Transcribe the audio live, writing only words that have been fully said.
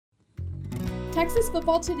Texas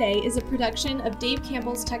Football Today is a production of Dave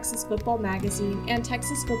Campbell's Texas Football Magazine and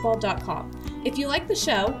TexasFootball.com. If you like the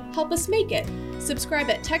show, help us make it. Subscribe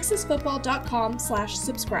at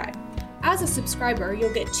TexasFootball.com/subscribe. As a subscriber,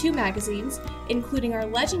 you'll get 2 magazines, including our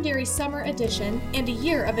legendary summer edition and a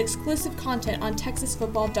year of exclusive content on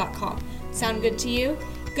TexasFootball.com. Sound good to you?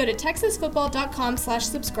 Go to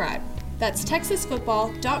TexasFootball.com/subscribe. That's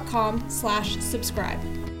TexasFootball.com/subscribe.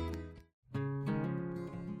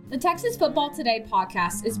 The Texas Football Today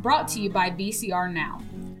podcast is brought to you by VCR Now.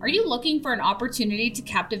 Are you looking for an opportunity to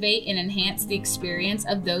captivate and enhance the experience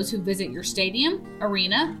of those who visit your stadium,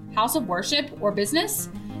 arena, house of worship, or business?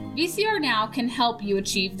 VCR Now can help you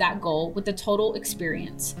achieve that goal with the total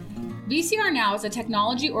experience. VCR Now is a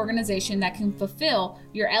technology organization that can fulfill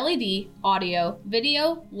your LED, audio,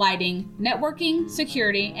 video, lighting, networking,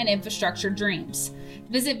 security, and infrastructure dreams.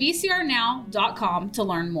 Visit VCRNow.com to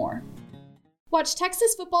learn more. Watch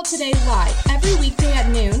Texas Football Today live every weekday at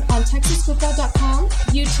noon on TexasFootball.com,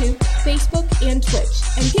 YouTube, Facebook, and Twitch,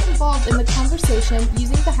 and get involved in the conversation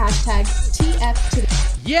using the hashtag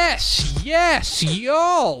TFToday. Yes,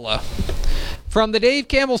 y'all. From the Dave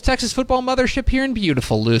Campbell's Texas Football Mothership here in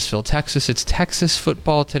beautiful Lewisville, Texas, it's Texas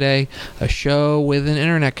Football Today, a show with an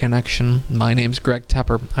internet connection. My name's Greg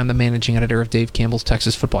Tepper. I'm the managing editor of Dave Campbell's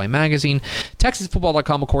Texas Football Magazine,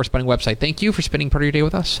 TexasFootball.com, a corresponding website. Thank you for spending part of your day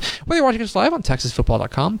with us. Whether you're watching us live on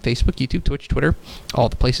TexasFootball.com, Facebook, YouTube, Twitch, Twitter, all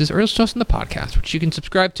the places, or just in the podcast, which you can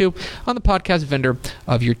subscribe to on the podcast vendor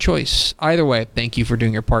of your choice. Either way, thank you for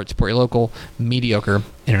doing your part. Support your local, mediocre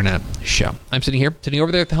internet show. I'm sitting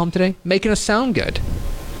over there at the helm today, making us sound good.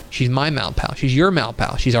 She's my Mal pal. She's your Mal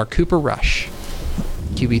pal. She's our Cooper Rush.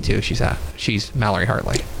 QB2, she's Mallory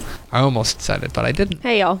Hartley. I almost said it, but I didn't.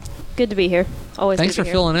 Hey, y'all. Good to be here. Always Thanks good for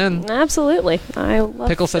to filling in. Absolutely. I love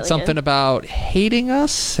Pickle said something about hating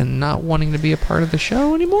us and not wanting to be a part of the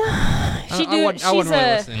show anymore. I wasn't really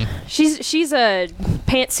listening. She's a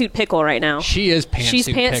pantsuit pickle right now. She is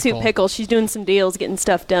pantsuit pickle. She's doing some deals, getting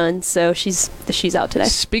stuff done, so she's out today.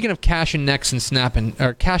 Speaking of cash and checks and snapping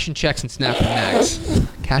necks.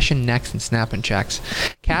 Cash and necks and snapping checks.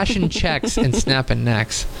 Cash and checks and snapping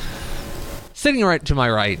necks. Sitting right to my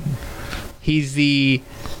right, he's the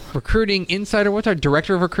recruiting insider. What's our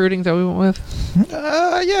director of recruiting that we went with?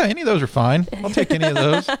 Yeah, any of those are fine. I'll take any of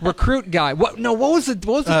those. Recruit guy. What was the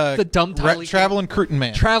dumb title? Traveling Cruton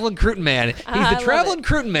Man. Traveling Cruton Man. He's the Traveling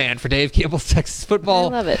Cruton Man for Dave Campbell's Texas Football.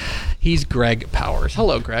 I love it. He's Greg Powers.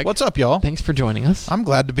 Hello, Greg. What's up, y'all? Thanks for joining us. I'm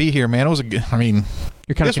glad to be here, man. It was a good.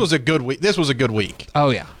 This was a good week. This was a good week. Oh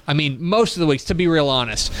yeah. I mean, most of the weeks. To be real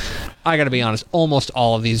honest, I got to be honest. Almost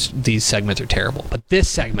all of these segments are terrible, but this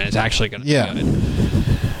segment is actually going to be good.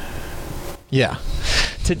 Yeah.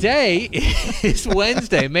 Today is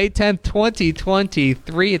Wednesday, May 10th,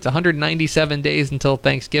 2023. It's 197 days until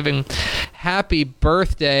Thanksgiving. Happy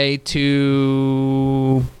birthday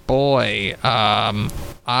to, I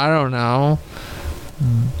don't know,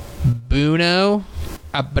 Buno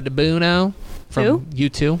from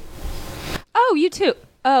U2. Oh, U2.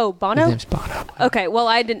 Oh, Bono? His name's Bono. Okay, well,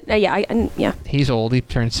 I didn't... yeah. He's old. He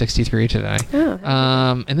turned 63 today. Oh.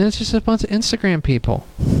 And then it's just a bunch of Instagram people.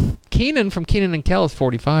 Keenan from Keenan and Kel is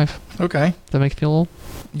 45. Okay. Does that make you feel old?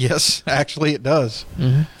 Yes, actually it does.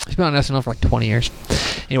 Mm-hmm. He's been on SNL for like 20 years.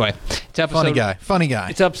 Anyway, it's episode... Funny guy.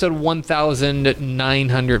 It's episode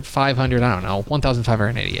 1,500, I don't know,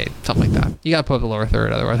 1,588, something like that. You got to put up the lower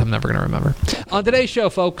third, otherwise I'm never going to remember. On today's show,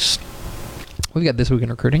 folks, we've got This Week in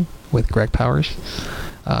Recruiting with Greg Powers.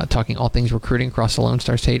 Talking all things recruiting across the Lone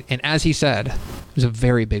Star State. And as he said, it was a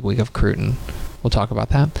very big week of recruiting. We'll talk about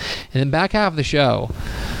that. And then back half of the show,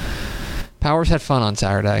 Powers had fun on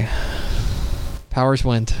Saturday. Powers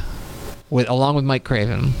went, along with Mike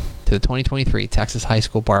Craven, to the 2023 Texas High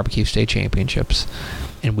School Barbecue State Championships.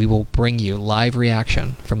 And we will bring you live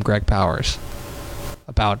reaction from Greg Powers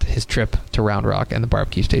about his trip to Round Rock and the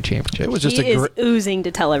Barbecue State Championship. He is oozing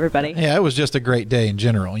to tell everybody. Yeah, it was just a great day in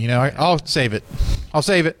general. You know, I'll save it.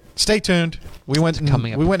 Stay tuned. We went and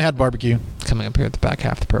had barbecue. Coming up here at the back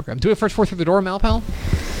half of the program. Do we have first four through the door, Malpal?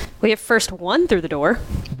 We have first one through the door.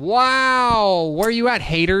 Wow. Where are you at,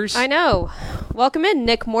 haters? I know. Welcome in,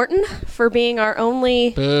 Nick Morton, for being our only...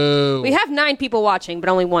 Boo. We have 9 people watching, but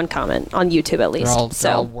only 1 comment on YouTube at least.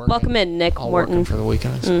 They're all welcome in, Nick Morton. Working for the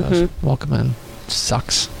weekend, I suppose. Mm-hmm. welcome in.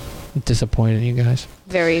 Sucks. I'm disappointed in you guys.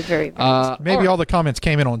 Very, very, maybe all the comments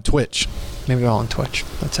came in on Twitch. Maybe they're all on Twitch.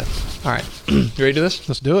 That's it. All right. You ready to do this?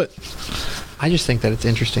 Let's do it. I just think that it's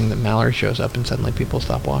interesting that Mallory shows up and suddenly people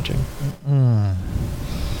stop watching.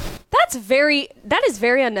 That is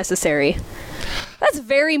very unnecessary. That's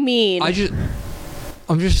very mean.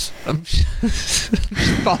 I'm just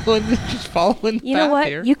following. You know what?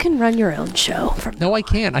 Here. You can run your own show. No, I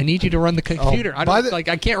can't. I need you to run the computer.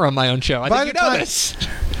 I can't run my own show. I think you know this.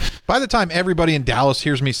 By the time everybody in Dallas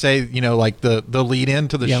hears me say, like the lead in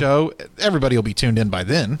to the show, everybody will be tuned in by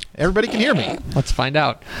then. Everybody can hear me. Let's find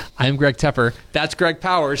out. I'm Greg Tepper. That's Greg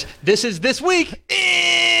Powers. This is This Week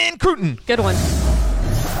in Recruiting. Good one.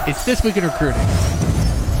 It's This Week in Recruiting.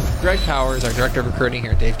 Greg Powers, our director of recruiting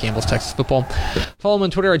here at Dave Campbell's Texas Football. Follow him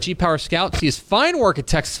on Twitter at GPowerScout. See his fine work at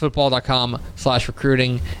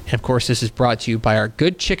TexasFootball.com/recruiting. And of course, this is brought to you by our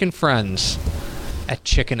good chicken friends at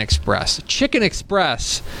Chicken Express. Chicken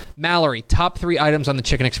Express. Mallory, top 3 items on the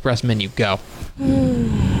Chicken Express menu. Go.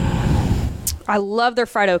 I love their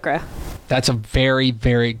fried okra. That's a very,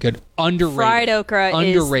 very good, underrated. Fried okra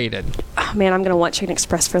underrated. Oh man, I'm gonna want Chicken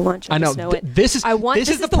Express for lunch. I know. just know it. This is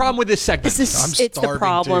the problem with this segment. It's the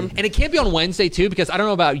problem. Too. And it can't be on Wednesday too, because I don't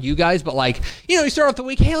know about you guys, but you start off the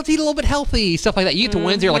week, hey, let's eat a little bit healthy, stuff like that. You get to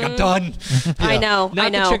Wednesday, you're like, I'm done. I know.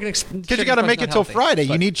 Not the Chicken Because you got to make it till Friday.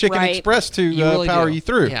 You need Chicken Express to really power you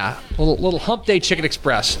through. Yeah, little hump day Chicken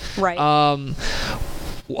Express. Right.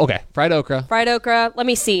 Okay, fried okra. Fried okra. Let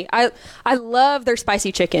me see. I love their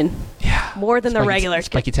spicy chicken. Yeah. More than the regular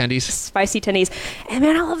spiky tendies. Spicy tendies. And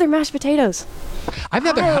man, I love their mashed potatoes. I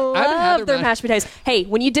love their mashed potatoes. Hey,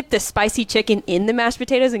 when you dip the spicy chicken in the mashed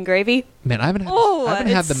potatoes and gravy. Man, I haven't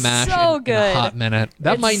had the mash in a hot minute.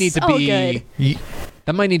 That might need to be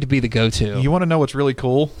That might need to be the go-to. You want to know what's really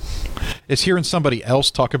cool? Is hearing somebody else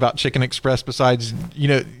talk about Chicken Express besides,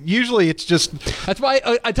 usually it's just... That's why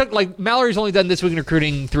I took, Mallory's only done This Week in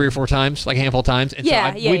Recruiting 3 or 4 times, a handful of times. And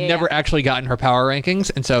we've never actually gotten her power rankings,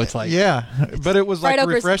 and so it's like... Yeah, but it was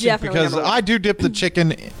refreshing because I do dip the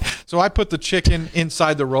chicken... So I put the chicken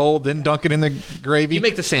inside the roll, then dunk it in the gravy. You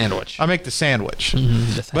make the sandwich. I make the sandwich.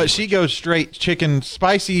 But she goes straight chicken,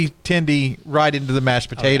 spicy tendy, right into the mashed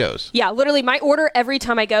potatoes. Yeah, literally my order every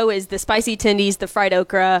time I go is the spicy tendies, the fried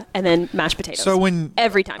okra, and then mashed potatoes. So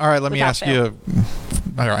every time. All right, let me ask you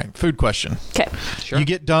food question. Okay. Sure. You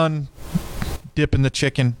get done dipping the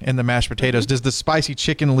chicken in the mashed potatoes. Does the spicy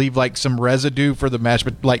chicken leave some residue for the mashed,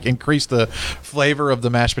 increase the flavor of the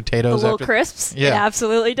mashed potatoes? The little crisps? Yeah. It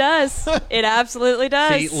absolutely does. It absolutely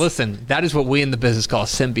does. See, listen, that is what we in the business call a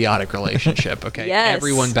symbiotic relationship, okay? Yes.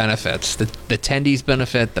 Everyone benefits. The tendies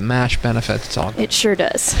benefit, the mash benefits, it's all good. It sure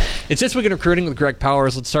does. It's This Week in Recruiting with Greg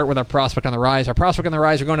Powers. Let's start with our prospect on the rise. Our prospect on the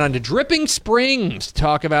rise, we're going down to Dripping Springs to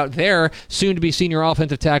talk about their soon-to-be senior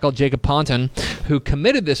offensive tackle, Jacob Ponton, who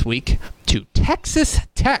committed this week to Texas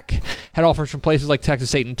Tech. Had offers from places like Texas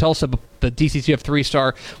State and Tulsa, but the DCCF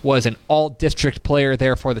 3-star was an all-district player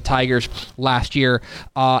there for the Tigers last year.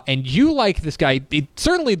 And you like this guy.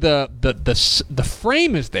 Certainly the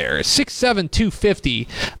frame is there. 6'7", 250.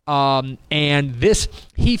 And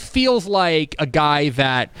he feels like a guy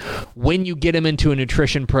that when you get him into a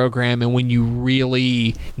nutrition program and when you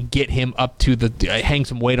really get him up to hang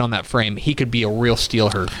some weight on that frame, he could be a real steel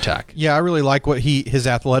herd tech. Yeah, I really like his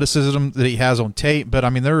athleticism that he has on tape,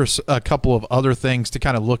 but there's a couple of other things to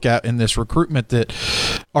kind of look at in this recruitment that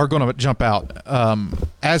are going to jump out.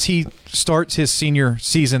 As he starts his senior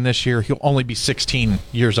season this year, he'll only be 16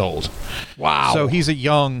 years old. Wow. So he's a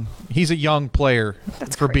young player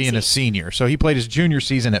for being a senior. So he played his junior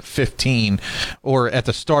season at 15, or at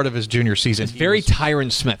the start of his junior season. It's very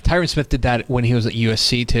Tyron Smith. Tyron Smith did that when he was at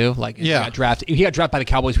USC too. He got drafted. He got drafted by the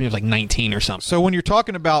Cowboys when he was 19 or something. So when you're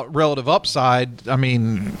talking about relative upside,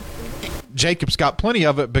 Jacob's got plenty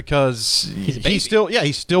of it because he's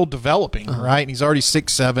still developing, right? And he's already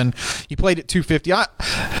 6'7". He played at 250.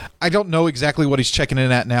 I don't know exactly what he's checking in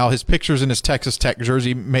at now. His pictures in his Texas Tech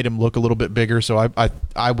jersey made him look a little bit bigger, so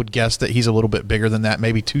I would guess that he's a little bit bigger than that,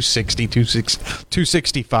 maybe 260,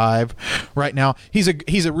 265 right now.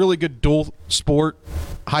 He's a really good dual sport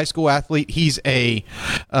high school athlete. He's a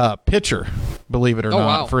pitcher, believe it or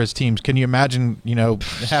not, for his teams. Can you imagine,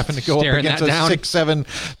 having to go up against a 6'7",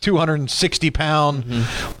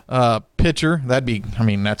 260-pound pitcher?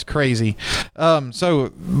 That's crazy.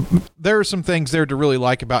 So there are some things there to really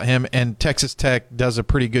like about him, and Texas Tech does a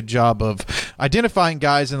pretty good job of identifying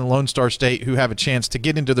guys in the Lone Star State who have a chance to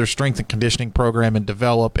get into their strength and conditioning program and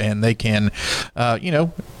develop, and they can,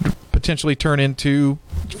 potentially turn into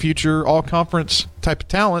future all-conference type of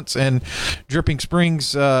talents. And Dripping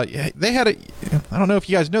Springs, they had I don't know if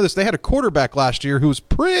you guys know this, they had a quarterback last year who was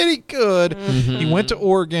pretty good. He went to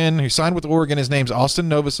Oregon. He signed with Oregon. His name's Austin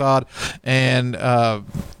Novosad, and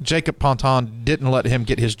Jacob Ponton didn't let him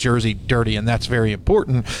get his jersey dirty, and that's very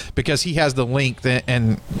important because he has the length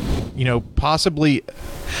and possibly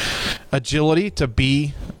agility to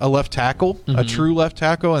be a left tackle, a true left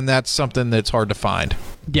tackle, and that's something that's hard to find.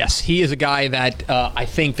 Yes, he is a guy that I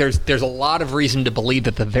think there's a lot of reason to believe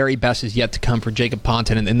that the very best is yet to come for Jacob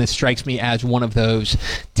Ponton, and this strikes me as one of those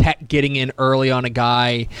Tech getting in early on a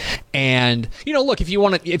guy. And look, if you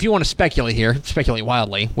want to speculate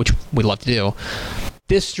wildly, which we love to do,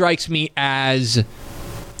 this strikes me as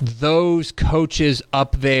those coaches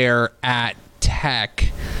up there at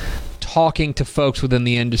Tech talking to folks within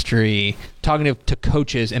the industry, talking to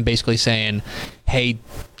coaches and basically saying, hey,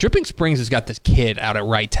 Dripping Springs has got this kid out at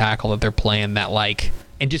right tackle that they're playing that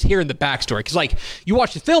and just hearing the backstory. Because, you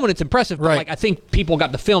watch the film and it's impressive, but, right. I think people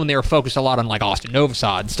got the film and they were focused a lot on, Austin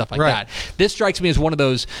Novosad and stuff like right. that. This strikes me as one of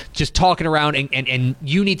those just talking around, and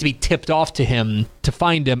you need to be tipped off to him to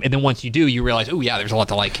find him, and then once you do, you realize, oh, yeah, there's a lot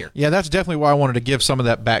to like here. Yeah, that's definitely why I wanted to give some of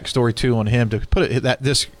that backstory, too, on him, to put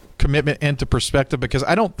this commitment into perspective, because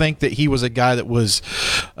I don't think that he was a guy that was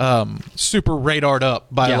super radared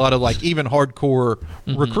up by a lot of even hardcore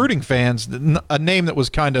recruiting fans, a name that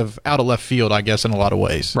was kind of out of left field, I guess, in a lot of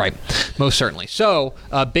ways. Right, most certainly. So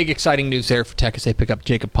big exciting news there for Tech as they pick up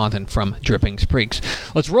Jacob Ponton from Dripping Springs.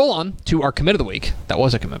 Let's roll on to our commit of the week. That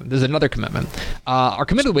was a commitment. This is another commitment. Our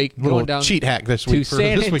commit of the week, going down cheat hack this to week for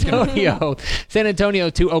San this Antonio. San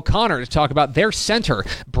Antonio to O'Connor to talk about their center,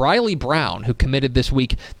 Briley Brown, who committed this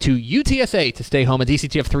week to UTSA to stay home. A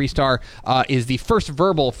DCTF 3-star is the first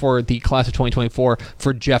verbal for the class of 2024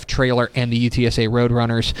 for Jeff Traylor and the UTSA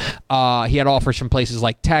Roadrunners. He had offers from places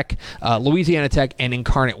like Tech, Louisiana Tech, and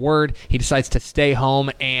Incarnate Word. He decides to stay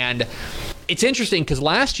home, and it's interesting because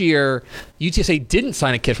last year UTSA didn't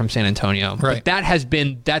sign a kid from San Antonio. Right.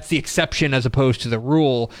 But that's the exception as opposed to the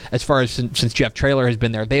rule as far as since Jeff Traylor has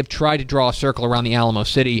been there. They've tried to draw a circle around the Alamo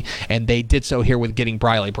City, and they did so here with getting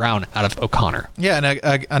Briley Brown out of O'Connor. Yeah,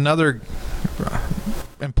 and another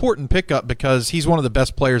important pickup because he's one of the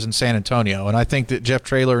best players in San Antonio, and I think that Jeff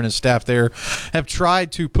Traylor and his staff there have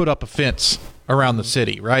tried to put up a fence around the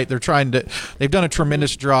city, right? They've done a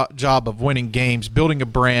tremendous job of winning games, building a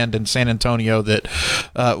brand in San Antonio that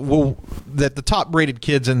that the top rated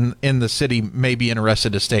kids in the city may be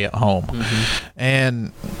interested to stay at home.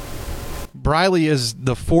 And Briley is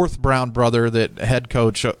the fourth Brown brother that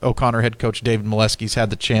O'Connor head coach David Molesky's had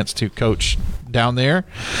the chance to coach down there.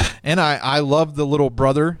 And I love the little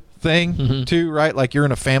brother thing too, right? You're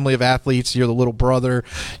in a family of athletes, you're the little brother,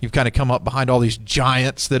 you've kind of come up behind all these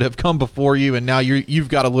giants that have come before you, and now you've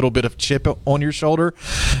got a little bit of chip on your shoulder,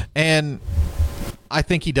 and I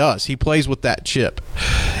think he does. He plays with that chip.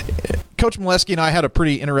 Coach Molesky and I had a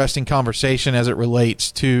pretty interesting conversation as it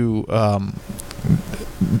relates to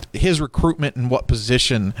his recruitment and what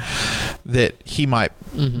position that he might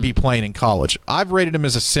be playing in college. I've rated him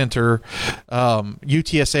as a center.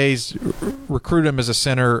 UTSA's recruited him as a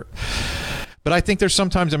center. But I think there's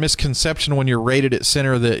sometimes a misconception when you're rated at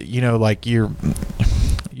center that,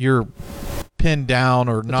 you're pinned down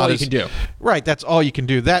or that's not. all you can do. Right, that's all you can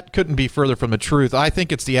do. That couldn't be further from the truth. I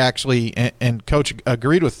think it's and Coach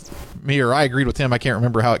agreed with me, or I agreed with him. I can't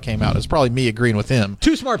remember how it came out. It's probably me agreeing with him.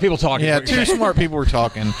 Two smart people talking. Yeah, two smart people were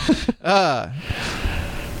talking.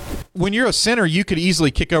 When you're a center, you could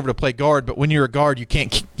easily kick over to play guard, but when you're a guard, you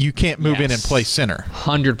can't move in and play center.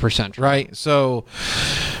 100%. Right? So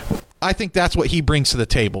I think that's what he brings to the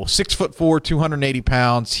table. 6'4", 280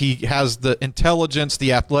 pounds. He has the intelligence,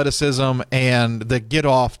 the athleticism, and the get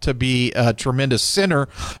off to be a tremendous center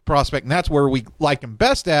prospect, and that's where we like him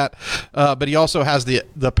best at. But he also has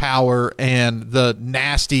the power and the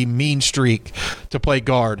nasty, mean streak to play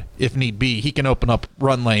guard if need be. He can open up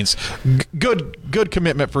run lanes. Good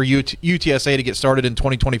commitment for UTSA to get started in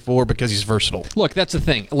 2024 because he's versatile. Look, that's the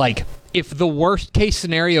thing. If the worst case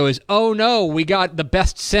scenario is, oh no, we got the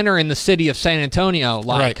best center in the city of San Antonio,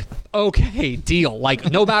 right. Okay, deal.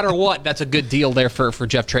 No matter what, that's a good deal there for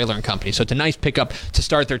Jeff Traylor and company. So it's a nice pickup to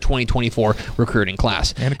start their 2024 recruiting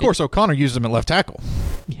class. And of course, O'Connor used him at left tackle.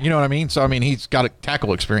 Yeah. You know what I mean? So he's got a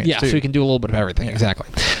tackle experience too. So he can do a little bit of everything. Yeah. Exactly.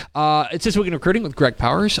 It's This Week in Recruiting with Greg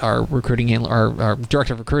Powers, our our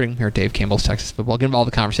director of recruiting here at Dave Campbell's Texas Football. Get involved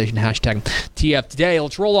in the conversation, hashtag TF Today.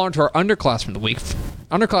 Let's roll on to our underclassmen of the week.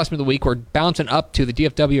 Underclassmen of the week, we're bouncing up to the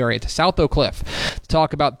DFW area, to South Oak Cliff, to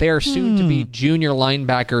talk about their soon-to-be junior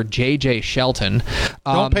linebacker, J.J. Shelton.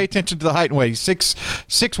 Don't pay attention to the height and weight. He's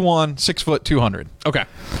 6'1", 6 foot 200. Okay.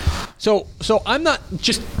 So I'm going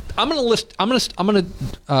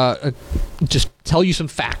to just tell you some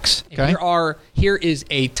facts. Okay. Here is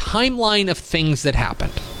a timeline of things that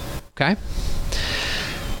happened. Okay.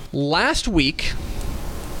 Last week,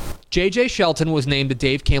 J.J. Shelton was named the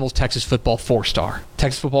Dave Campbell's Texas Football 4-star.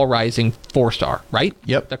 Texas Football Rising 4-star, right?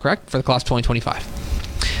 Yep. Is that correct? For the class of 2025.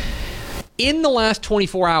 In the last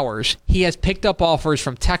 24 hours, he has picked up offers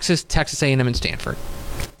from Texas, Texas A&M, and Stanford.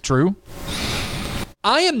 True.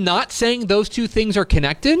 I am not saying those two things are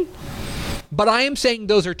connected, but I am saying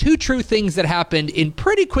those are two true things that happened in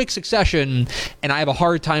pretty quick succession, and I have a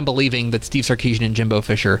hard time believing that Steve Sarkisian and Jimbo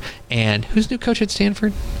Fisher and who's the new coach at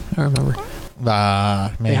Stanford? I don't remember.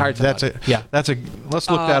 Man, let's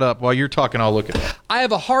look that up while you're talking. I'll look at it. I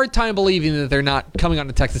have a hard time believing that they're not coming on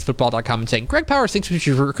to TexasFootball.com and saying, Greg Powers thinks we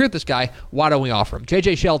should recruit this guy. Why don't we offer him?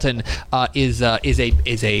 J.J. Shelton is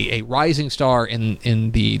a rising star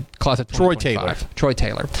in the class of 2025. Troy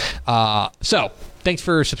Taylor. So thanks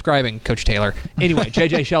for subscribing, Coach Taylor. Anyway,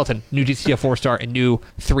 J.J. Shelton, new DCF 4-star and new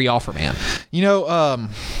 3-offer man.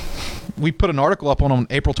 We put an article up on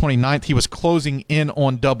April 29th. He was closing in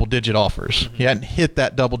on double-digit offers. Mm-hmm. He hadn't hit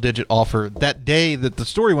that double-digit offer. That day that the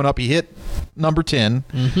story went up, he hit number 10.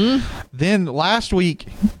 Mm-hmm. Then last week,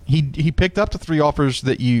 he picked up the 3 offers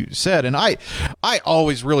that you said. And I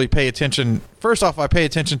always really pay attention. First off, I pay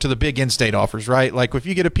attention to the big in-state offers, right? Like if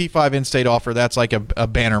you get a P5 in-state offer, that's like a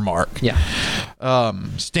banner mark. Yeah.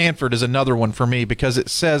 Stanford is another one for me because it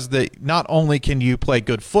says that not only can you play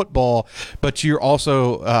good football, but you're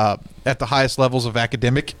also at the highest levels of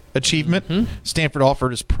academic achievement. Mm-hmm. Stanford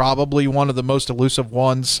offered is probably one of the most elusive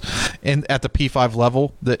ones at the P5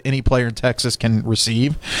 level that any player in Texas can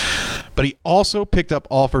receive. But he also picked up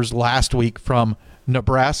offers last week from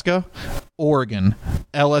Nebraska, Oregon,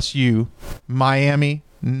 LSU, Miami,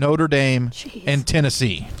 Notre Dame, and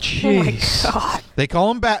Tennessee. Jeez. Oh my God. They call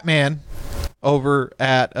him Batman over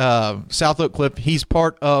at South Oak Cliff. He's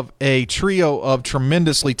part of a trio of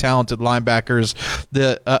tremendously talented linebackers,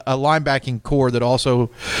 a linebacking core that also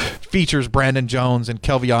features Brandon Jones and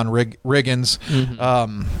Kelvion Riggins.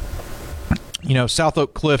 Mm-hmm. South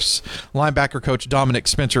Oak Cliff's linebacker coach Dominic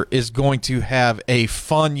Spencer is going to have a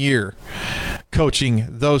fun year coaching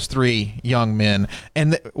those 3 young men.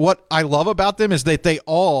 And what I love about them is that they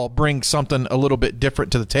all bring something a little bit different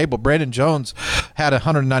to the table. Brandon Jones had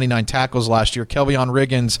 199 tackles last year. Kelvion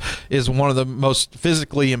Riggins is one of the most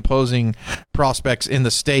physically imposing prospects in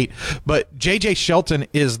the state. But J.J. Shelton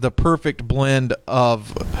is the perfect blend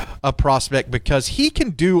of a prospect because he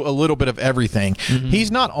can do a little bit of everything. Mm-hmm. He's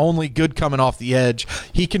not only good coming off the edge,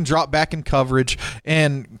 he can drop back in coverage,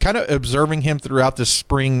 and kind of observing him throughout the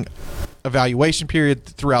spring evaluation period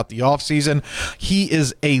throughout the offseason, he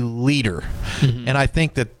is a leader. Mm-hmm. And I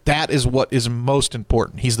think that is what is most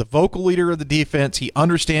important. He's the vocal leader of the defense. He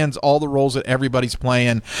understands all the roles that everybody's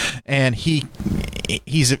playing, and his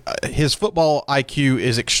football IQ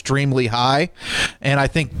is extremely high. And I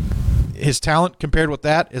think his talent compared with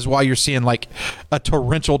that is why you're seeing like a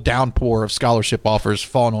torrential downpour of scholarship offers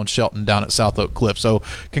falling on Shelton down at South Oak Cliff. So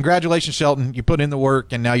congratulations, Shelton. You put in the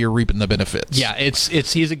work, and now you're reaping the benefits. Yeah,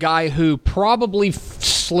 he's a guy who probably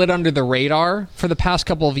slid under the radar for the past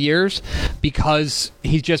couple of years because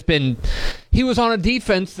he was on a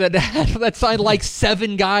defense that signed like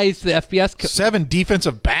 7 guys to the FBS. 7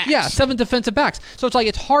 defensive backs. Yeah, 7 defensive backs. So it's like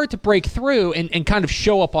it's hard to break through and kind of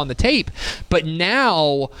show up on the tape. But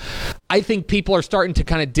now I think people are starting to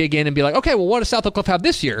kind of dig in and be like, okay, well, what does South Oak Cliff have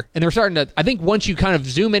this year? And they're starting to, I think once you kind of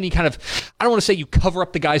zoom in, you kind of, I don't want to say you cover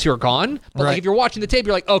up the guys who are gone, but like if you're watching the tape,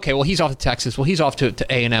 you're like, okay, well, he's off to Texas. Well, he's off to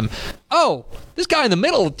A&M. Oh, this guy in the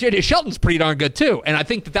middle, J.J. Shelton's pretty darn good too. And I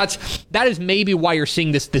think that is maybe why you're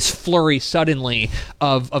seeing this flurry suddenly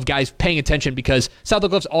of guys paying attention, because South Oak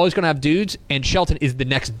Cliff's always going to have dudes, and Shelton is the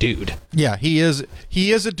next dude. Yeah, he is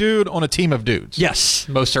a dude on a team of dudes. Yes,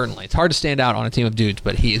 most certainly. It's hard to stand out on a team of dudes,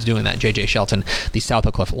 but he is doing that. J.J. Shelton, the South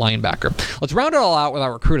Oak Cliff linebacker. Let's round it all out with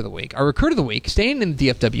our recruit of the week. Our recruit of the week, staying in the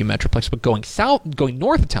DFW Metroplex, but going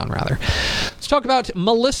north of town rather. Let's talk about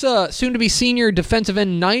Melissa, soon-to-be senior defensive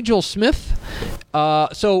end Nigel Smith.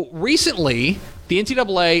 So recently, the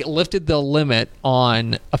NCAA lifted the limit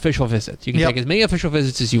on official visits. You can take as many official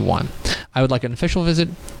visits as you want. I would like an official visit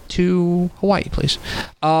to Hawaii, please.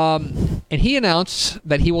 And he announced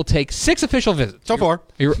that he will take 6 official visits. So far.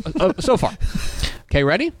 So far. Okay,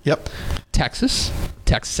 ready? Yep. Texas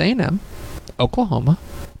A&M, Oklahoma,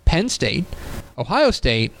 Penn State, Ohio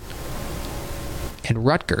State, and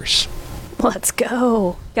Rutgers. Let's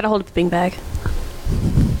go. Got to hold up the beanbag.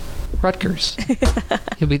 Rutgers.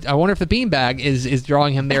 I wonder if the beanbag is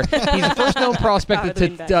drawing him there. He's the first known prospect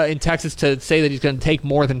in Texas to say that he's going to take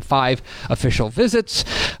more than 5 official visits.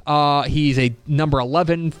 He's a number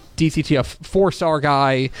 11 DCTF 4-star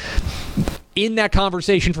guy. In that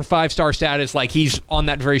conversation for 5-star status, like he's on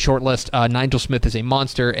that very short list. Nigel Smith is a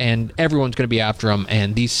monster, and everyone's going to be after him.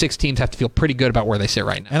 And these 6 teams have to feel pretty good about where they sit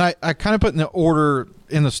right now. And I kind of put in the order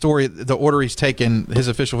in the story, the order he's taken his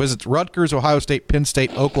official visits. Rutgers, Ohio State, Penn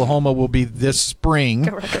State, Oklahoma will be this spring.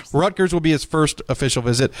 Rutgers will be his first official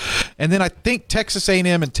visit. And then I think Texas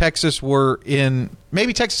A&M and Texas were in,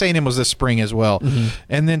 maybe Texas A&M was this spring as well.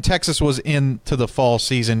 And then Texas was into the fall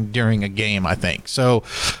season during a game, I think. So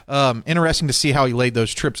interesting to see how he laid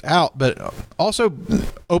those trips out, but also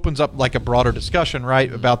opens up like a broader discussion,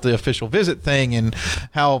 right, about the official visit thing and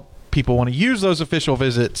how people want to use those official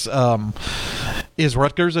visits. Is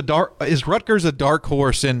Rutgers a dark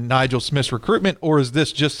horse in Nigel Smith's recruitment, or is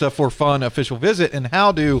this just a for fun official visit? And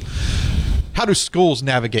how do schools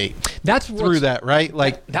navigate through that, right?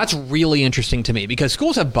 Like that's really interesting to me because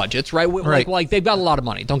schools have budgets, right? Like they've got a lot of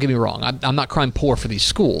money. Don't get me wrong. I'm not crying poor for these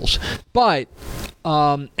schools, but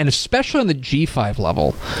and especially on the G5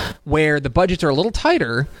 level, where the budgets are a little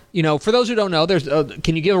tighter. You know, for those who don't know, there's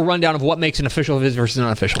can you give a rundown of what makes an official visit versus an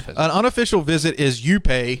unofficial visit? An unofficial visit is you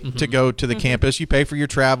pay to go to the campus. You pay for your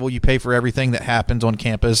travel. You pay for everything that happens on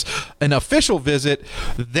campus. An official visit,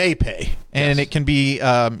 they pay. And it can be,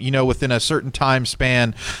 within a certain time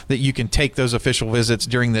span that you can take those official visits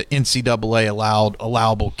during the NCAA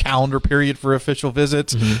allowable calendar period for official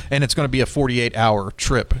visits. And it's going to be a 48-hour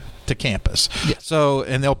trip to campus. So,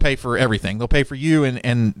 and they'll pay for everything. They'll pay for you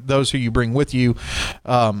and those who you bring with you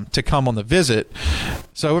to come on the visit.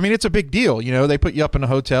 So, I mean, it's a big deal. You know, they put you up in a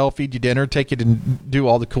hotel, feed you dinner, take you to do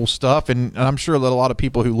all the cool stuff. And I'm sure that a lot of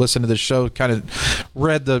people who listen to this show kind of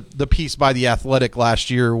read the piece by The Athletic last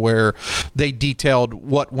year where they detailed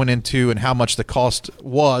what went into and how much the cost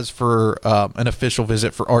was for an official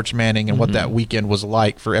visit for Arch Manning and what that weekend was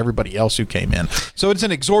like for everybody else who came in. So it's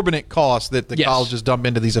an exorbitant cost that the colleges dump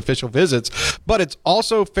into these official visits. But it's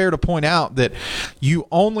also fair to point out that you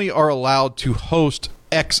only are allowed to host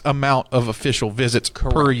X amount of official visits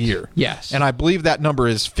per year. Yes. And I believe that number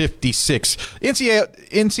is 56.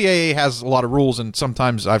 NCAA has a lot of rules, and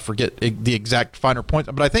sometimes I forget the exact finer point,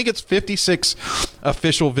 but I think it's 56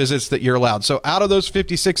 official visits that you're allowed. So out of those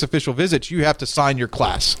 56 official visits, you have to sign your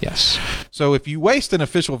class. Yes. So if you waste an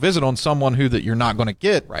official visit on someone that you're not going to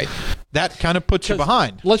get, right, that kind of puts you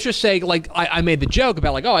behind. Let's just say, like, I made the joke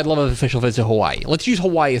about, like, oh, I'd love an official visit to Hawaii. Let's use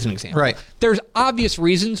Hawaii as an example. Right. There's obvious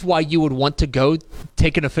reasons why you would want to go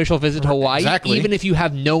take an official visit to Hawaii, even if you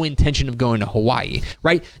have no intention of going to Hawaii,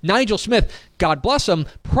 right? Nigel Smith, God bless him,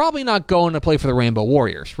 probably not going to play for the Rainbow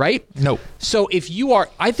Warriors, right? No. So if you are,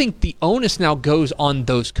 I think the onus now goes on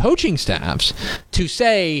those coaching staffs to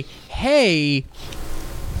say, hey,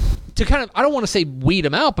 to kind of, I don't want to say weed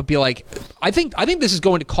them out, but be like, I think this is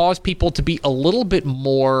going to cause people to be a little bit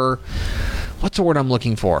more, what's the word I'm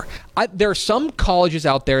looking for? There are some colleges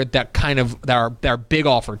out there that are big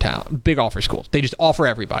offer schools. They just offer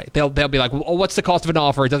everybody. They'll be like, well, what's the cost of an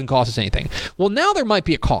offer? It doesn't cost us anything. Well, now there might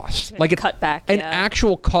be a cost, like a cutback, an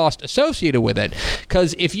actual cost associated with it.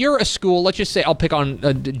 Because if you're a school, let's just say, I'll pick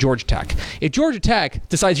on Georgia Tech. If Georgia Tech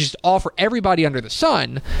decides to just offer everybody under the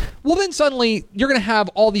sun, well, then suddenly you're going to have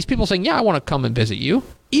all these people saying, yeah, I want to come and visit you,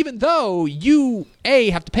 even though you, A,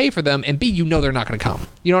 have to pay for them, and B, you know they're not going to come.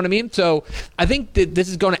 You know what I mean? So I think that this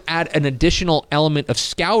is going to add an additional element of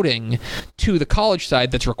scouting to the college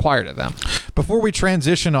side that's required of them. Before we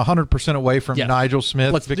transition 100% away from Nigel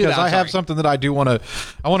Smith, because I have something that I want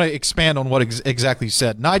to expand on what exactly you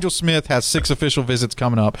said. Nigel Smith has 6 official visits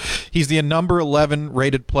coming up. He's the number 11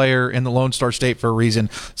 rated player in the Lone Star State for a reason.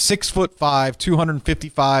 6'5",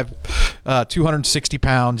 255, 260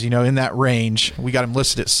 pounds, in that range. We got him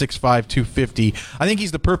listed at 6'5", 250. I think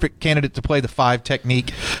he's the perfect candidate to play the 5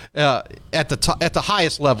 technique at the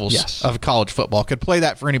highest levels of college football. Could play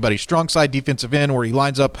that for anybody. Strong side defensive end where he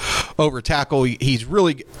lines up over tackle. He's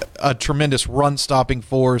really a tremendous run stopping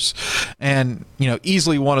force, and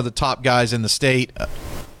easily one of the top guys in the state.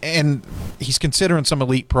 And he's considering some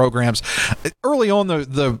elite programs. Early on,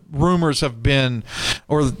 the rumors have been,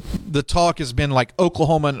 or the talk has been, like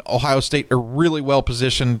Oklahoma and Ohio State are really well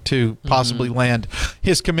positioned to possibly land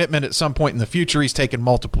his commitment at some point in the future. He's taken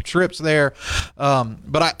multiple trips there.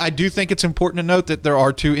 But I do think it's important to note that there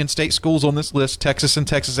are 2 in-state schools on this list, Texas and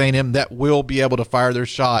Texas A&M, that will be able to fire their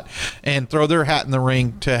shot and throw their hat in the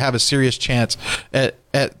ring to have a serious chance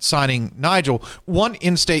at signing Nigel. One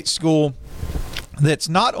in-state school that's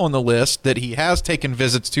not on the list that he has taken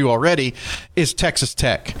visits to already is Texas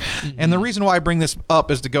Tech. And the reason why I bring this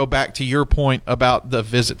up is to go back to your point about the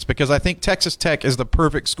visits, because I think Texas Tech is the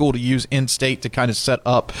perfect school to use in-state to kind of set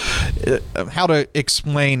up how to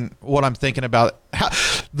explain what I'm thinking about.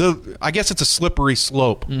 I guess it's a slippery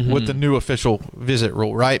slope with the new official visit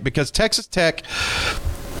rule, right? Because Texas Tech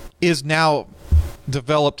is now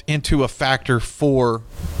developed into a factor for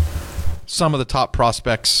some of the top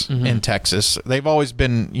prospects in Texas. They've always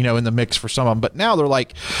been, in the mix for some of them, but now they're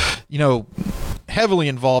like, heavily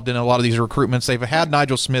involved in a lot of these recruitments. They've had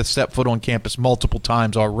Nigel Smith step foot on campus multiple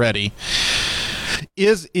times already.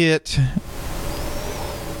 Is it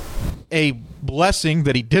a blessing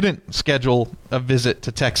that he didn't schedule a visit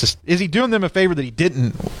to Texas? Is he doing them a favor that he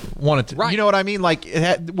didn't want it to? Right. You know what I mean? Like,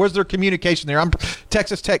 was there communication there?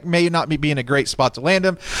 Texas Tech may not be in a great spot to land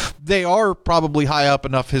him. They are probably high up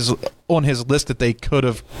enough on his list that they could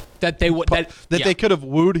have they could have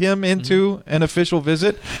wooed him into an official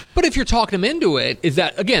visit. But if you're talking him into it, is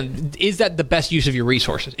that the best use of your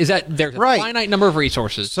resources? Is that there's a finite number of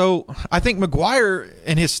resources? So I think McGuire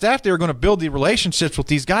and his staff, they're going to build the relationships with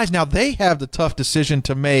these guys. Now they have the tough decision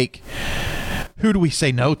to make. Who do we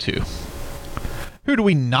say no to? Who do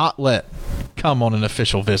we not let come on an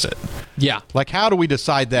official visit? Yeah. Like, how do we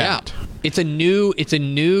decide that? Yeah. It's a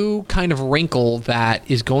new kind of wrinkle that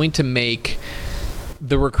is going to make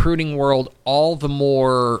the recruiting world all the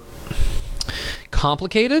more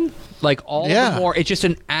complicated. Like all the more, it's just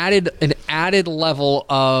an added level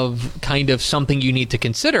of kind of something you need to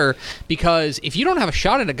consider, because if you don't have a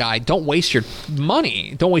shot at a guy, don't waste your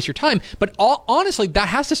money, don't waste your time. But honestly, that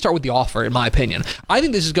has to start with the offer, in my opinion. I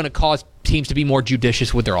think this is going to cause teams to be more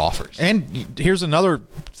judicious with their offers. And here's another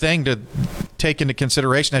thing to take into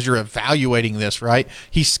consideration as you're evaluating this, right?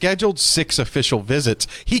 He scheduled 6 official visits.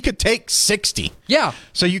 He could take 60. Yeah.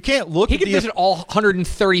 So you can't look at the... He could visit all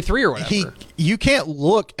 133 or whatever. You can't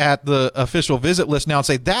look at the official visit list now and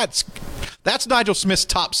say, that's Nigel Smith's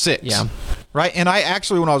top 6. Yeah. Right? And I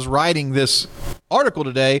actually, when I was writing this article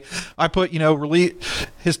today, I put,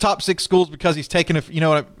 his top 6 schools because he's taken,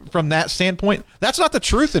 from that standpoint. That's not the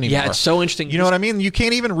truth anymore. Yeah, it's so interesting. You know what I mean? You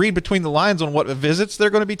can't even read between the lines on what visits they're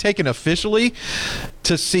going to be taking officially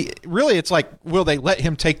to see. Really, it's like, will they let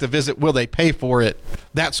him take the visit? Will they pay for it?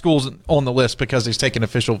 That school's on the list because he's taking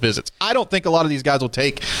official visits. I don't think a lot of these guys will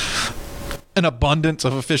take an abundance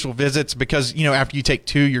of official visits because, after you take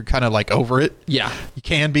 2, you're kind of like over it. Yeah. You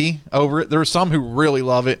can be over it. There are some who really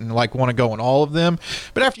love it and like want to go on all of them.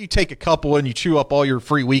 But after you take a couple and you chew up all your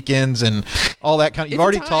free weekends and all that kind of, you've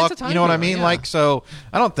already talked, you know what I mean? Yeah. Like, so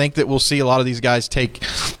I don't think that we'll see a lot of these guys take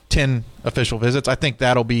 10 official visits. I think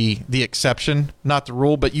that'll be the exception, not the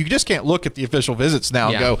rule. But you just can't look at the official visits now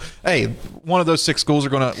and go, hey, one of those 6 schools are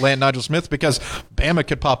going to land Nigel Smith, because Bama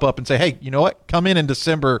could pop up and say, hey, you know what? Come in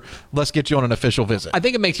December. Let's get you on an official visit. I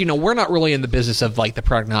think it makes, we're not really in the business of like the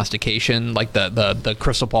prognostication, like the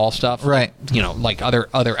crystal ball stuff. Right. Like other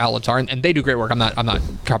outlets are, and they do great work. I'm not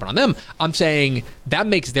dropping on them. I'm saying that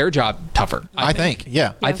makes their job tougher. I think.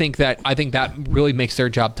 Yeah. I think that really makes their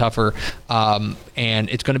job tougher. And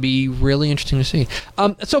it's going to be really interesting to see.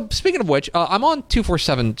 So speaking of which, I'm on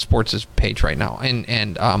 247 Sports' page right now,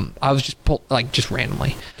 and I was just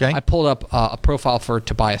randomly. Okay. I pulled up a profile for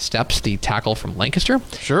Tobias Steps, the tackle from Lancaster.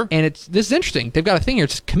 Sure. And this is interesting. They've got a thing here.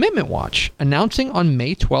 It's Commitment Watch, announcing on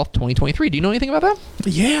May 12th, 2023. Do you know anything about that?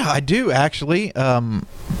 Yeah, I do actually.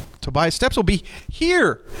 Tobias Steps will be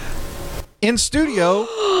here in studio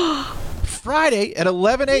Friday at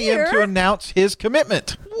 11 a.m. to announce his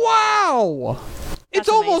commitment. Wow. It's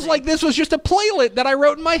almost like this was just a playlet that I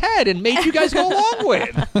wrote in my head and made you guys go along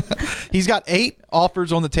with. He's got 8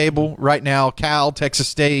 offers on the table right now: Cal, Texas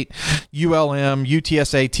State, ULM,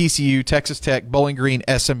 UTSA, TCU, Texas Tech, Bowling Green,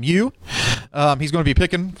 SMU. He's going to be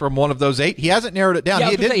picking from one of those 8. He hasn't narrowed it down.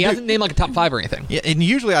 Yeah, he hasn't named like a top 5 or anything. Yeah, and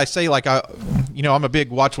usually I say like I'm a big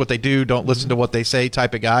watch what they do, don't listen to what they say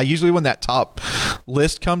type of guy. Usually when that top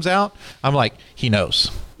list comes out, I'm like, he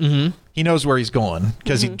knows. Mm-hmm. He knows where he's going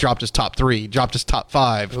because he dropped his top 3, dropped his top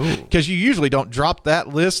 5. Because you usually don't drop that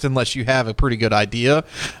list unless you have a pretty good idea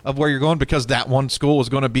of where you're going, because that one school is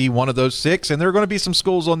going to be one of those 6, and there are going to be some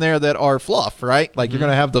schools on there that are fluff, right? Like you're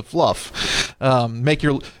going to have the fluff, make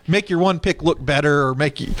your one pick look better, or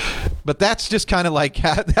but that's just kind of like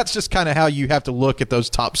how you have to look at those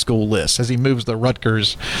top school lists as he moves the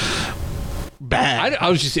Rutgers bag. It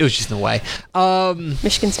was just in the way.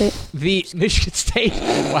 Michigan State. The Michigan State.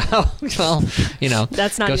 Wow. Well,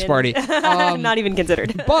 that's not go even, Sparty. Not even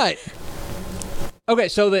considered. But okay,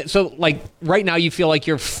 so like right now you feel like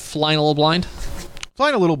you're flying a little blind.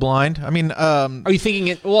 Flying a little blind. I mean, are you thinking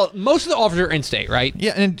it? Well, most of the offers are in-state, right?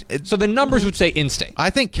 Yeah, and so the numbers would say in-state. I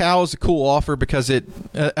think Cal is a cool offer because it,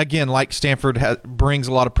 again, like Stanford, brings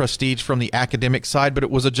a lot of prestige from the academic side, but it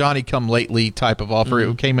was a Johnny-come-lately type of offer.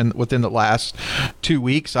 It came in within the last 2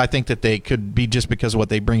 weeks. I think that they could be just because of what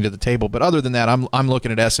they bring to the table. But other than that, I'm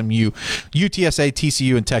looking at SMU, UTSA,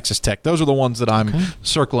 TCU, and Texas Tech. Those are the ones that I'm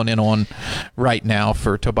circling in on right now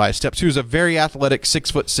for Tobias Steps, who's a very athletic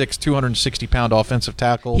 6'6", 260-pound offensive defensive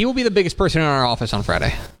tackle. He will be the biggest person in our office on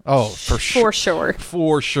Friday. Oh, for sure.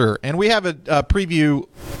 For sure. And we have a preview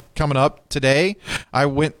coming up today. I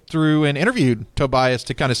went through and interviewed Tobias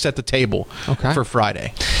to kind of set the table for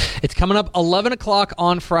Friday. It's coming up 11 o'clock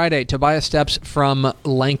on Friday. Tobias Steps from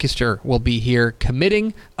Lancaster will be here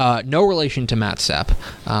committing. No relation to Matt Sepp.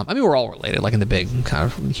 I mean, we're all related, like in the big kind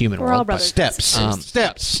of human we're world. All brothers.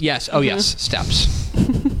 Steps. Yes. Oh, yes. Steps.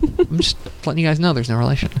 I'm just letting you guys know there's no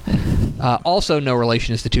relation. Also, no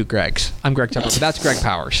relation is the two Gregs. I'm Greg Tucker, but that's Greg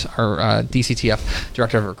Powers, our DCTF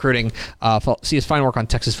Director of Recruiting. See his fine work on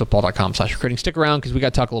TexasFootball.com/recruiting. Stick around because we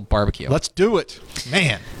got to talk a little barbecue. Let's do it.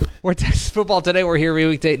 Man. We're Texas Football Today. We're here every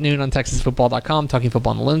weekday at noon on TexasFootball.com, talking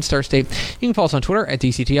football in the Lone Star State. You can follow us on Twitter at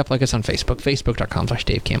DCTF, like us on Facebook,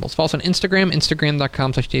 Facebook.com/Dave Campbell's. Follow us on Instagram,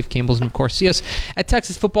 Instagram.com/Dave Campbell's, and of course, see us at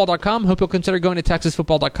TexasFootball.com. Hope you'll consider going to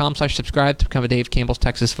TexasFootball.com/subscribe to become a Dave Campbell's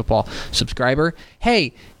Texas Football subscriber.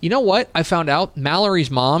 Hey, you know what? I found out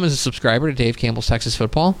Mallory's mom is a subscriber to Dave Campbell's Texas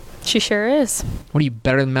Football. She sure is. What are you,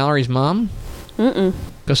 better than Mallory's mom? Mm-mm.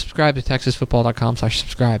 Go subscribe to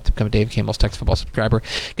TexasFootball.com/subscribe to become a Dave Campbell's Texas Football subscriber.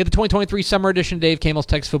 Get the 2023 summer edition of Dave Campbell's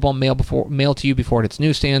Texas Football mailed to you before it hits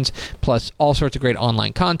newsstands, plus all sorts of great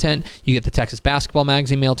online content. You get the Texas Basketball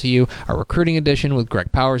magazine mailed to you, our recruiting edition with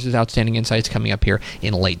Greg Powers' outstanding insights coming up here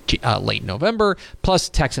in late November, plus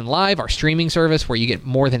Texan Live, our streaming service where you get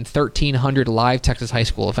more than 1,300 live Texas high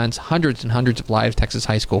school events, hundreds and hundreds of live Texas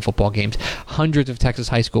high school football games, hundreds of Texas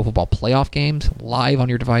high school football playoff games live on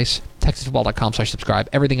your device. TexasFootball.com/subscribe.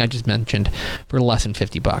 Everything I just mentioned for less than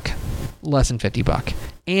 $50. Less than $50.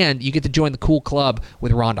 And you get to join the cool club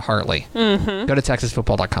with Rhonda Hartley. Mm-hmm. Go to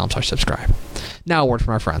TexasFootball.com/subscribe. Now a word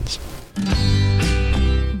from our friends.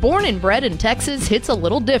 Born and bred in Texas hits a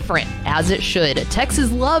little different, as it should.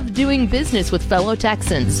 Texas loves doing business with fellow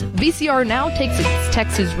Texans. VCR Now takes its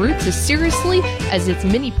Texas roots as seriously as its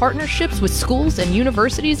many partnerships with schools and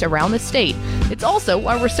universities around the state. It's also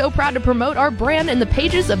why we're so proud to promote our brand in the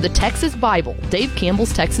pages of the Texas Bible, Dave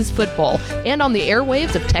Campbell's Texas Football, and on the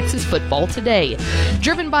airwaves of Texas Football Today.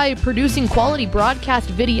 Driven by producing quality broadcast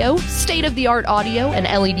video, state-of-the-art audio, and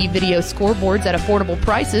LED video scoreboards at affordable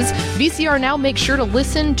prices, VCR Now makes sure to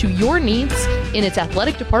listen to your needs in its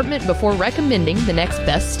athletic department before recommending the next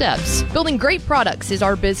best steps. Building great products is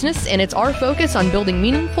our business, and it's our focus on building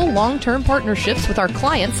meaningful long-term partnerships with our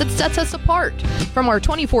clients that sets us apart. From our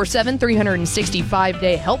 24/7,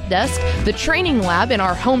 365-day help desk, the training lab in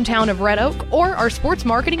our hometown of Red Oak, or our sports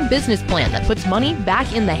marketing business plan that puts money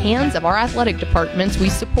back in the hands of our athletic departments we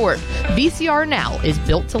support, VCR Now is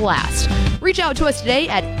built to last. Reach out to us today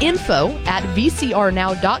at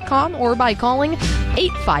info@vcrnow.com or by calling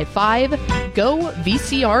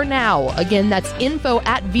 855-GO-VCR-NOW. Again, that's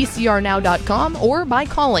info@vcrnow.com or by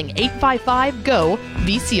calling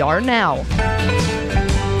 855-GO-VCR-NOW.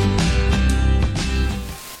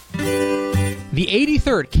 The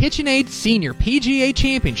 83rd KitchenAid Senior PGA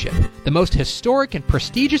Championship, the most historic and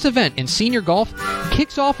prestigious event in senior golf,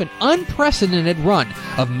 kicks off an unprecedented run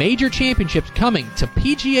of major championships coming to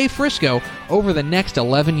PGA Frisco over the next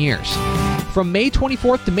 11 years. From May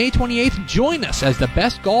 24th to May 28th, join us as the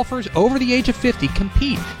best golfers over the age of 50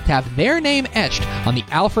 compete to have their name etched on the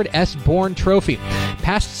Alfred S. Bourne Trophy.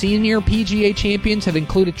 Past senior PGA champions have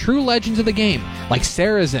included true legends of the game like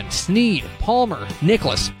Sarazen, Snead, Palmer,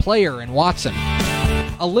 Nicklaus, Player, and Watson.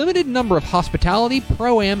 A limited number of hospitality,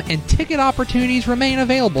 pro-am, and ticket opportunities remain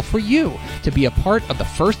available for you to be a part of the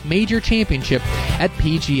first major championship at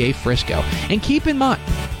PGA Frisco. And keep in mind,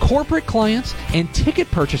 corporate clients and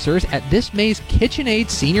ticket purchasers at this May's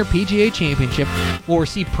KitchenAid Senior PGA Championship will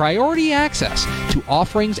receive priority access to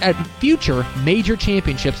offerings at future major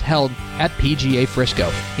championships held at PGA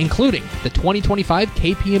Frisco, including the 2025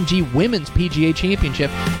 KPMG Women's PGA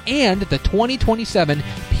Championship and the 2027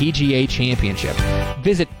 PGA Championship.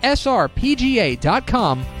 Visit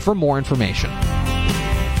srpga.com for more information.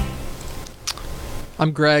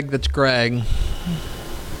 I'm Greg. That's Greg.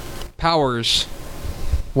 Powers,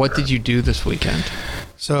 what did you do this weekend?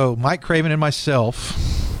 So Mike Craven and myself,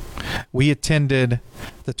 we attended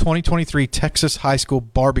the 2023 Texas High School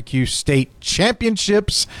Barbecue State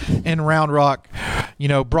Championships in Round Rock,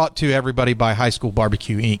 brought to everybody by High School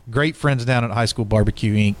Barbecue Inc. Great friends down at High School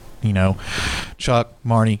Barbecue Inc. Chuck,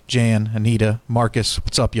 Marnie, Jan, Anita, Marcus.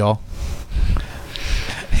 What's up, y'all?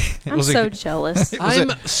 I'm so jealous. I'm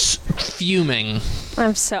fuming.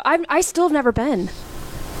 I still have never been.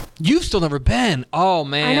 You've still never been. Oh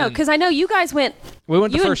man, I know, because I know you guys went. We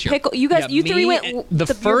went the first year. You guys, you three went the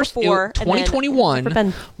first year before.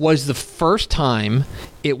 2021 was the first time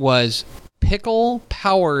it was Pickle,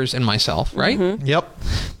 Powers, and myself, right? Mm-hmm. Yep.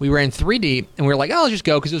 We ran 3 deep, and we were like, "Oh, let's just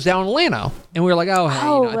go," because it was down in Llano, and we were like, "Oh,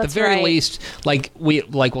 hey, at the that's very right. least,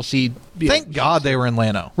 we'll see." Thank God they were in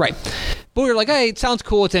Llano. Right. But we were like, hey, it sounds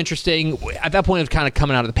cool. It's interesting. At that point, it was kind of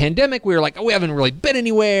coming out of the pandemic. We were like, oh, we haven't really been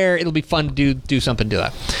anywhere. It'll be fun to do something, do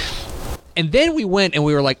that. And then we went and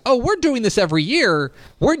we were like, oh, we're doing this every year.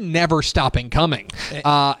 We're never stopping coming.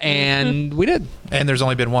 And we did. And there's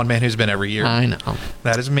only been one man who's been every year. I know.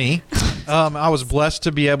 That is me. I was blessed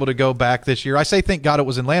to be able to go back this year. I say thank God it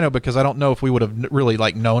was in Llano because I don't know if we would have really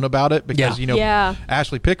known about it because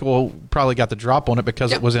Ashley Pickle probably got the drop on it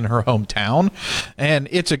because it was in her hometown, and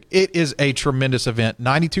it is a tremendous event.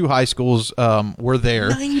 92 high schools were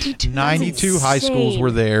there. 92 high schools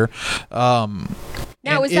were there.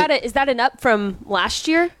 Now, is that an up from last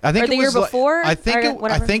year? I think or the year before? I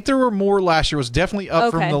think there were more last year. It was definitely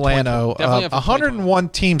up from the Llano. 101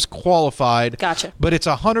 teams qualified. Gotcha. But it's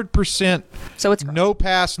 100%. So it's no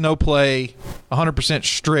pass, no play. 100%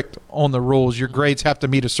 strict on the rules. Your grades have to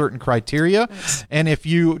meet a certain criteria, and if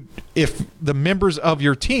the members of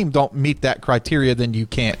your team don't meet that criteria, then you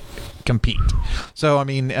can't compete. So I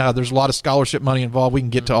mean, there's a lot of scholarship money involved. We can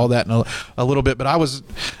get to all that in a little bit, but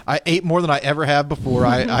I ate more than I ever have before.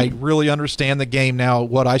 I really understand the game now,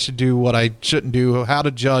 what I should do, what I shouldn't do, how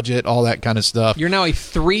to judge it, all that kind of stuff. You're now a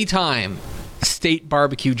 3-time state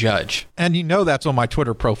barbecue judge, and that's on my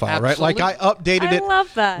Twitter profile. Absolutely. Right? Like I updated it. I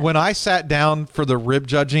love that. When I sat down for the rib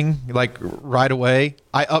judging, right away,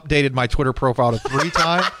 I updated my Twitter profile to 3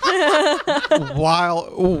 times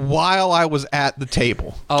while I was at the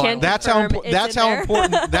table. That's how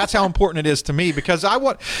important it is to me, because I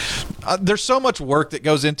want there's so much work that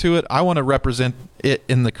goes into it. I want to represent it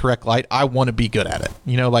in the correct light. I want to be good at it.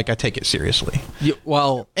 I take it seriously.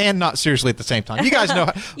 And not seriously at the same time. You guys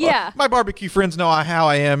know my barbecue friends know how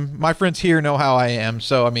I am. My friends here know how I am.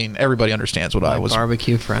 So I mean, everybody understands what I was.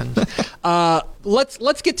 Barbecue friends.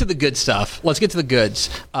 Let's get to the good stuff. Let's get to the goods.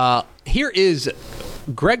 Here is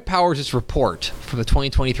Greg Powers' report for the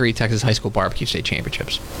 2023 Texas High School Barbecue State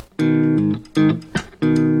Championships.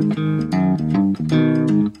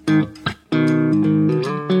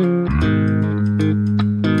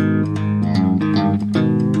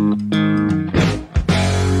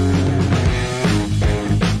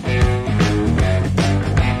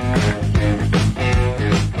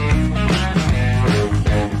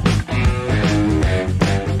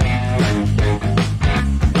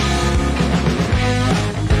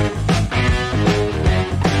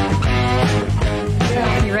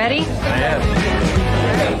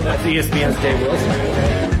 ESPN's Dave Wilson.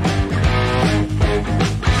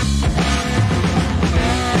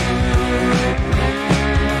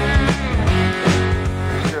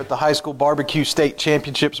 Here at the High School Barbecue State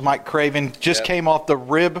Championships, Mike Craven just came off the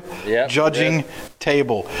rib judging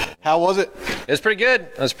table. How was it? It was pretty good.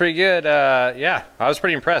 I was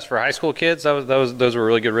pretty impressed for high school kids. Those were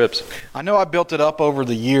really good ribs. I know I built it up over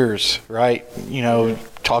the years, right?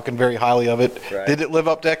 Talking very highly of it. Right. Did it live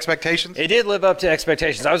up to expectations? It did live up to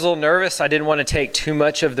expectations. I was a little nervous. I didn't want to take too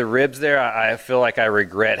much of the ribs there. I feel like I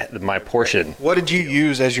regret my portion. What did you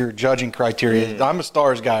use as your judging criteria? I'm a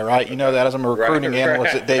stars guy, right? You know that, as I'm a recruiting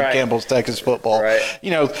analyst at Dave Campbell's Texas Football. Right.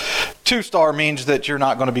 2-star means that you're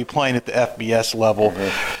not going to be playing at the FBS level.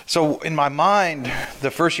 Mm-hmm. So in my mind,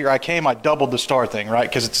 the first year I came, I doubled the star thing, right?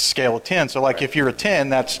 Because it's a scale of 10. So if you're a 10,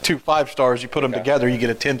 that's 2 5-stars. You put them together, you get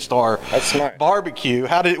a 10-star. That's smart. Barbecue.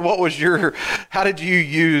 What was your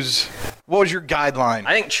guideline?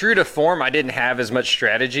 I think true to form, I didn't have as much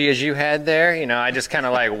strategy as you had there. I just kind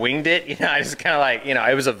of winged it. I just kind of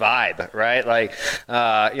it was a vibe, right?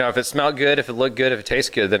 If it smelled good, if it looked good, if it tastes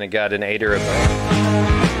good, then it got an 8 or a 9.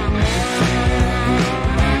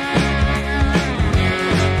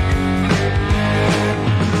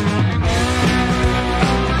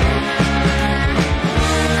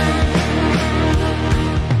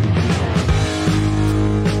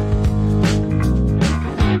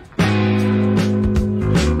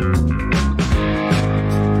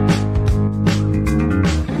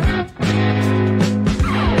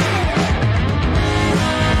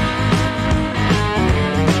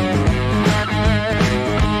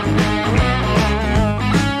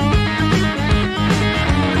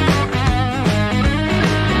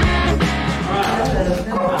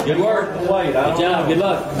 Good work. Good job. Good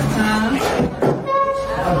luck.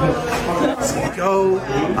 Let's go.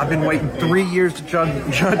 I've been waiting 3 years to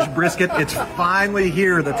judge brisket. It's finally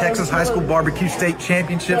here, the Texas High School Barbecue State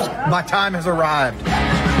Championships. My time has arrived.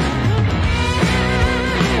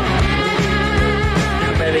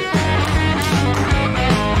 Baby.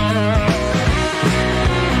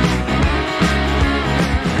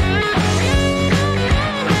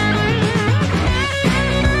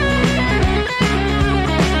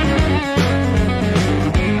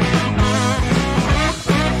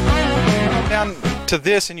 to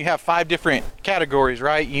this and you have 5 different categories,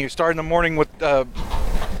 right? You start in the morning with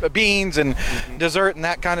beans and dessert and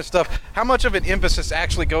that kind of stuff. How much of an emphasis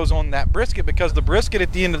actually goes on that brisket? Because the brisket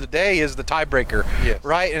at the end of the day is the tiebreaker,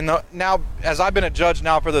 right? And now, as I've been a judge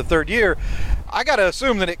now for the 3rd year, I got to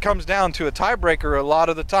assume that it comes down to a tiebreaker a lot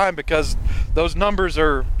of the time because those numbers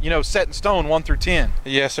are, set in stone 1 through 10.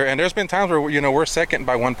 Yes, sir. And there's been times where, we're second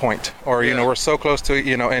by 1 point or, we're so close to,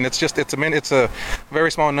 and it's a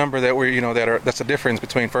very small number that we're, that's the difference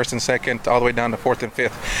between first and second all the way down to 4th and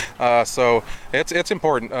 5th. So it's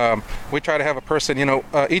important. We try to have a person,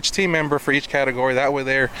 each team member for each category. That way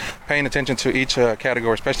they're paying attention to each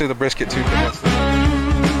category, especially the brisket too.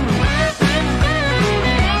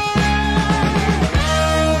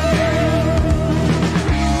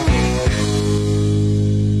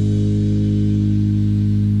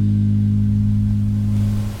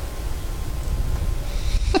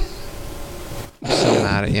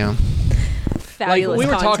 At it, yeah. Fabulous we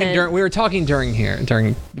were content. talking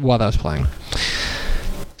during while I was playing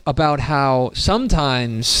about how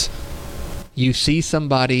sometimes you see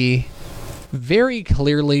somebody very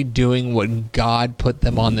clearly doing what God put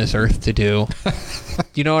them on this earth to do.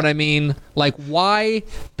 You know what I mean? Like why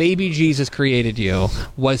baby Jesus created you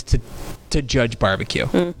was to judge barbecue.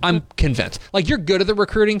 Mm-hmm. I'm convinced. Like you're good at the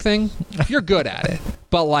recruiting thing. You're good at it.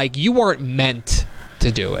 But like you weren't meant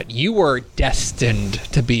to do it. You were destined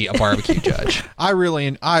to be a barbecue judge. I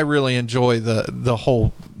really enjoy the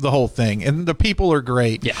whole thing, and the people are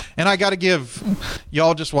great. Yeah. And I got to give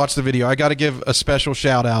y'all just watch the video. I got to give a special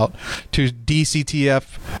shout out to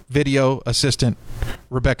DCTF video assistant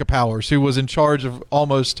Rebecca Powers, who was in charge of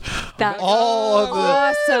almost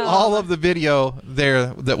all of the video there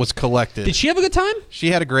that was collected. Did she have a good time? She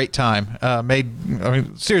had a great time.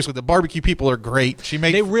 Seriously, the barbecue people are great.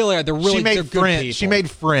 They really are. They're good people. She made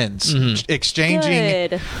friends,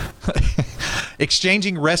 exchanging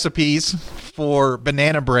recipes for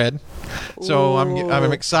banana bread. So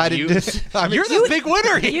I'm excited. You're the big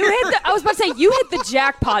winner here. I was about to say you hit the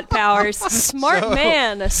jackpot, Powers. Smart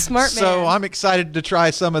man. So I'm excited to try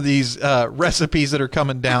some of these recipes that are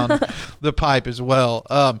coming down the pipe as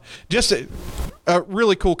well. Just a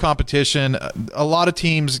really cool competition. A lot of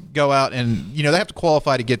teams go out and they have to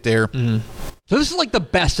qualify to get there. Mm-hmm. So this is like the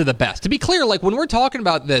best of the best. To be clear, like when we're talking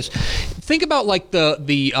about this, think about like the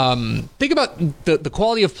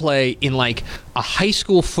quality of play in like a high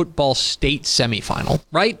school football state semifinal,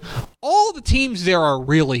 right? All the teams there are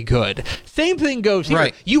really good. Same thing goes here.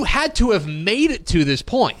 Right. You had to have made it to this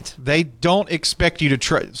point. They don't expect you to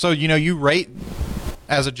try. So you rate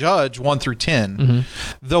as a judge 1 through 10. Mm-hmm.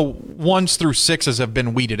 The 1s through 6s have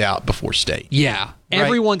been weeded out before state. Yeah. Right.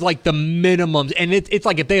 Everyone's like the minimums, and it's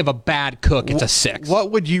like if they have a bad cook, it's a 6.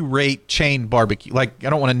 What would you rate Chain Barbecue? Like, I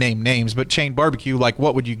don't want to name names, but Chain Barbecue, like,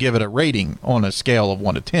 what would you give it a rating on a scale of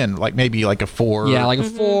 1 to 10? Like, maybe like a 4? Yeah, like a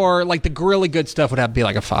 4. Like, the really good stuff would have to be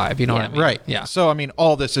like a 5. You know what I mean? Right. Yeah. So, I mean,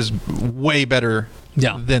 all this is way better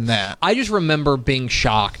than that. I just remember being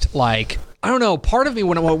shocked, like, I don't know, part of me,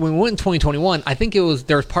 when we went in 2021, I think there was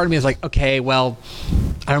part of me was like, okay, well,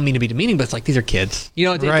 I don't mean to be demeaning, but it's like, these are kids.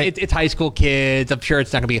 It's high school kids. I'm sure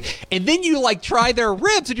it's not going to be. And then you like try their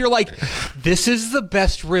ribs and you're like, this is the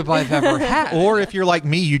best rib I've ever had. Or if you're like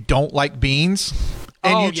me, you don't like beans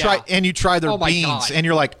and you try their beans and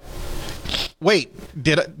you're like, wait,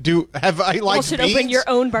 have I liked should beans? Open your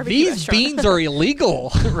own barbecue These restaurant. beans are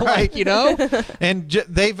illegal, right? And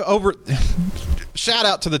they've shout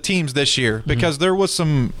out to the teams this year because there was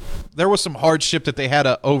some hardship that they had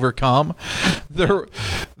to overcome.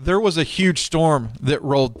 There was a huge storm that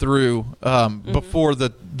rolled through before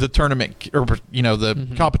the tournament or the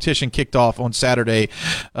competition kicked off on Saturday.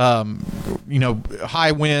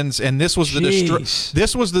 High winds, and this was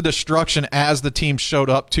the destruction as the team showed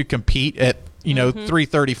up to compete at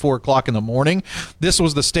 3:30, 4 o'clock in the morning. This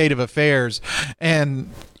was the state of affairs.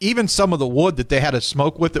 And even some of the wood that they had to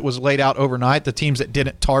smoke with that was laid out overnight, the teams that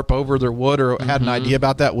didn't tarp over their wood or had an idea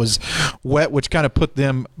about that was wet, which kind of put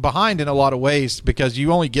them behind in a lot of ways because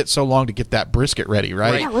you only get so long to get that brisket ready,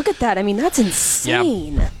 right? Yeah, look at that. I mean, that's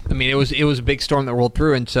insane. Yeah. I mean, it was a big storm that rolled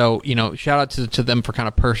through, and so shout out to them for kind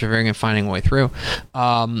of persevering and finding a way through.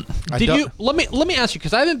 Let me ask you,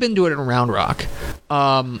 because I haven't been to it in Round Rock.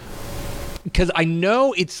 Because I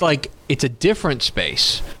know it's it's a different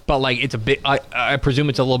space, but like it's a bit. I presume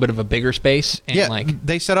it's a little bit of a bigger space. And yeah, like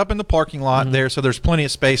they set up in the parking lot there, so there's plenty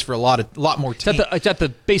of space for a lot more teams. It's at the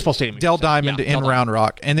baseball stadium. Dell Diamond in Round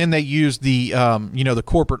Rock, and then they use the the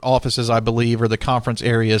corporate offices, I believe, or the conference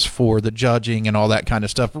areas for the judging and all that kind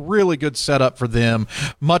of stuff. Really good setup for them.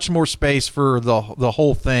 Much more space for the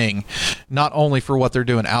whole thing, not only for what they're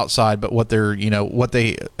doing outside, but what they're what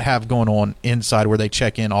they have going on inside, where they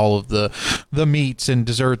check in all of the meats and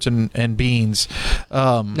desserts and beans.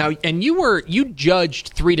 Now, and you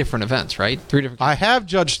judged 3 different events, right? 3 different. I have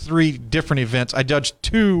judged 3 different events. I judged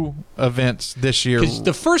 2 events this year. Because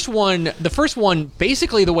the first one,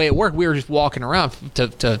 basically the way it worked, we were just walking around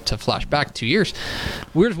to flash back 2 years.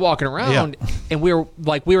 We were just walking around, and we were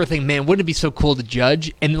thinking, man, wouldn't it be so cool to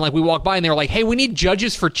judge? And then like we walked by, and they were like, hey, we need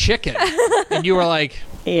judges for chicken, and you were like,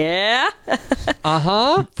 yeah.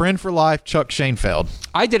 Friend for life, Chuck Shainfeld.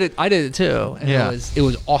 I did it too. And it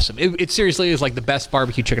was awesome. It seriously is like the best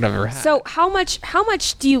barbecue chicken I've ever had. So how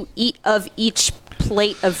much do you eat of each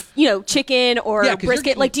plate of chicken or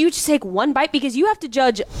brisket? Like, do you just take one bite, because you have to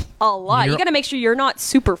judge a lot? You got to make sure you're not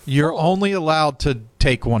super full. You're only allowed to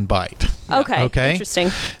take one bite. Okay. Interesting.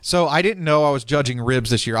 So I didn't know I was judging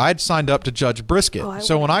ribs this year. I had signed up to judge brisket.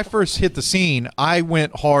 So when I first hit the scene, I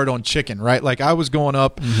went hard on chicken, right? Like I was going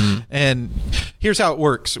up, and here's how it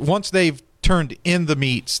works. Once they've turned in the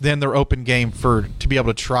meats, then they're open game to be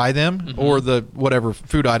able to try them or the whatever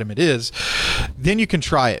food item it is. Then you can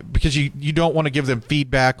try it, because you don't want to give them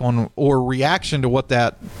feedback on or reaction to what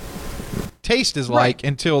that taste is like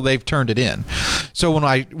until they've turned it in. So when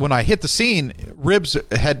I hit the scene,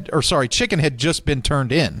 chicken had just been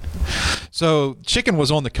turned in. So chicken was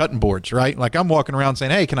on the cutting boards, right? Like I'm walking around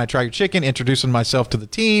saying, hey, can I try your chicken? Introducing myself to the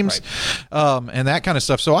teams, and that kind of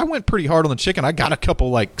stuff. So I went pretty hard on the chicken. I got a couple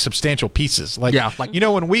like substantial pieces.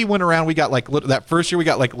 When we went around, we got like that first year we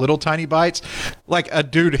got like little tiny bites. Like a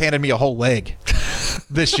dude handed me a whole leg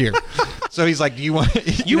this year. So he's like, "Do you want?"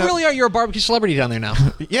 Really are. You're a barbecue celebrity down there now.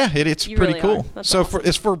 Yeah, it's pretty really cool. So awesome.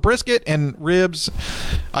 it's for brisket and ribs.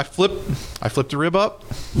 I flip the rib up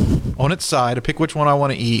on its side. I pick which one I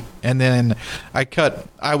want to eat, and then I cut,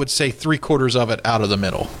 I would say 3/4 of it out of the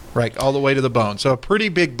middle, right, all the way to the bone. So a pretty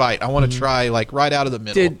big bite. I want to try like right out of the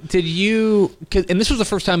middle. Did you? And this was the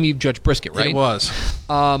first time you judged brisket, right? It was.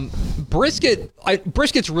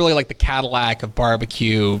 Brisket's really like the Cadillac of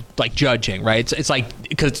barbecue, like judging, right? It's like,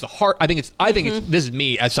 because it's the heart. I think it's this is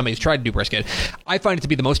me as somebody who's tried to do brisket. I find it to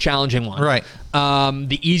be the most challenging one, right?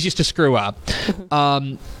 The easiest to screw up.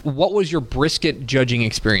 What was your brisket judging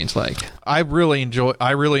experience like? I really enjoyed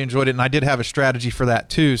it, and I did have a strategy for that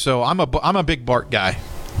too. So I'm a big bark guy.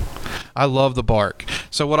 I love the bark.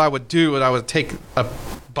 So what I would do is I would take a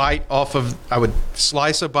bite I would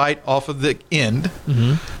slice a bite off of the end,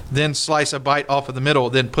 then slice a bite off of the middle,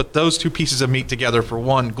 then put those 2 pieces of meat together for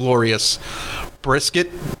one glorious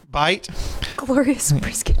brisket bite. Glorious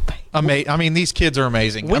brisket bite. I mean, these kids are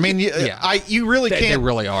amazing. You really can't. They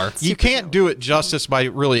really are. You can't do it justice by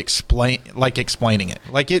really explaining it.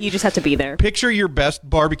 Like you just have to be there. Picture your best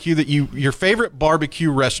barbecue your favorite barbecue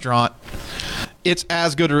restaurant. It's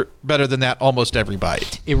as good or better than that almost every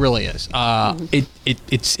bite. It really is.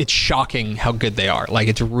 It's shocking how good they are.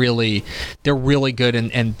 Like they're really good,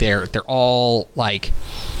 and they're all like,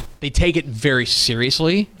 they take it very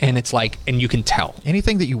seriously, and it's like, and you can tell.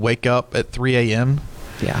 Anything that you wake up at 3 a.m.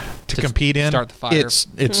 to compete in, start the fire. It's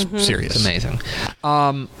serious. It's amazing.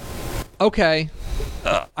 Okay.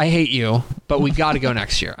 I hate you, but we got to go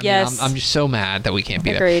next year. I mean, I'm just so mad that we can't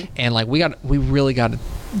be there. And like we really got to.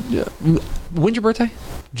 When's your birthday?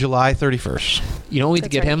 July 31st. You know what we need to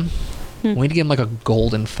get him? We need to get him like a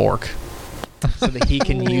golden fork so that he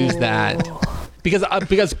can use that. Because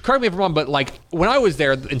correct me if I'm wrong, but like when I was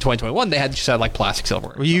there in 2021, they just had like plastic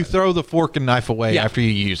silverware. Well, you throw the fork and knife away after you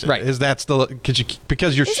use it. Right?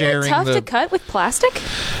 Because you're sharing. Isn't it tough to cut with plastic?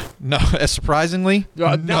 No, surprisingly,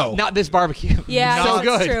 no. Not this barbecue. Yeah, so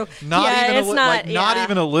good. True. Not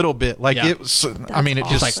even a little bit. Like it was. I mean, it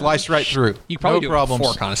just like sliced right through. You probably do problems. A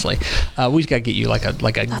fork, honestly. We just got to get you like a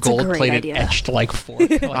gold-plated etched like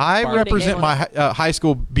fork. I represent my high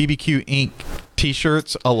school BBQ Inc.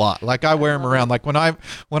 T-shirts a lot. Like I wear them around. Like when I'm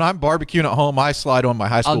barbecuing at home, I slide on my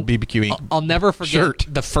high school BBQ Inc. I'll never forget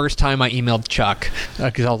the first time I emailed Chuck,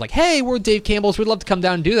 because I was like, "Hey, we're Dave Campbell's. We'd love to come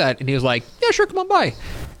down and do that." And he was like, "Yeah, sure, come on by."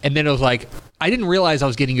 And then it was like, I didn't realize I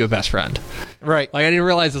was getting you a best friend. Right. Like I didn't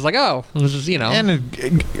realize it's like, oh, this is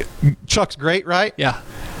And Chuck's great, right? Yeah.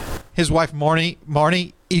 His wife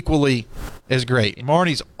Marnie equally is great.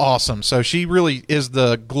 Marnie's awesome. So she really is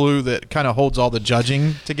the glue that kind of holds all the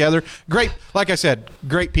judging together. Great, like I said,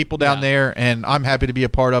 great people down there, and I'm happy to be a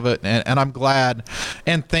part of it. And I'm glad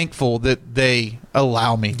and thankful that they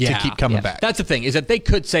allow me to keep coming back. That's the thing, is that they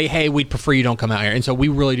could say, hey, we'd prefer you don't come out here. And so we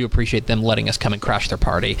really do appreciate them letting us come and crash their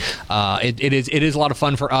party. It is a lot of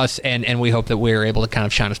fun for us, and we hope that we're able to kind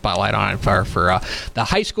of shine a spotlight on it for the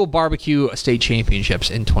high school barbecue state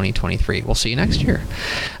championships in 2023. We'll see you next year.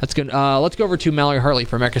 That's good. Let's go over to Mallory Hartley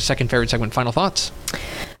for America's second favorite segment. Final thoughts.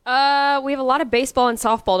 We have a lot of baseball and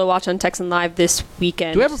softball to watch on Texan Live this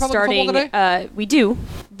weekend. Do we have Republican football today? We do,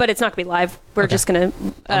 but it's not going to be live. We're just going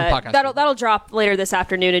to that'll drop later this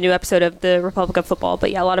afternoon, a new episode of the Republic of Football.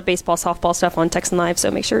 But yeah, a lot of baseball, softball stuff on Texan Live,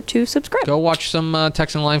 so make sure to subscribe. Go watch some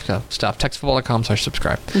Texan Live stuff.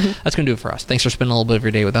 TexasFootball.com/subscribe. That's going to do it for us. Thanks for spending a little bit of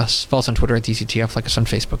your day with us. Follow us on Twitter at DCTF, like us on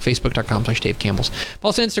Facebook, Facebook.com/Dave Campbell's. Follow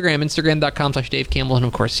us on Instagram, Instagram.com/Dave Campbell, and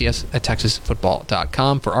of course see us at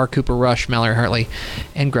TexasFootball.com. For R. Cooper Rush, Mallory Hartley,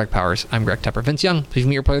 and Greg Powers, I'm Greg Tepper. Vince Young, please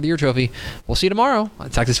meet your Player of the Year trophy. We'll see you tomorrow on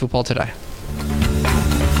Texas Football Today.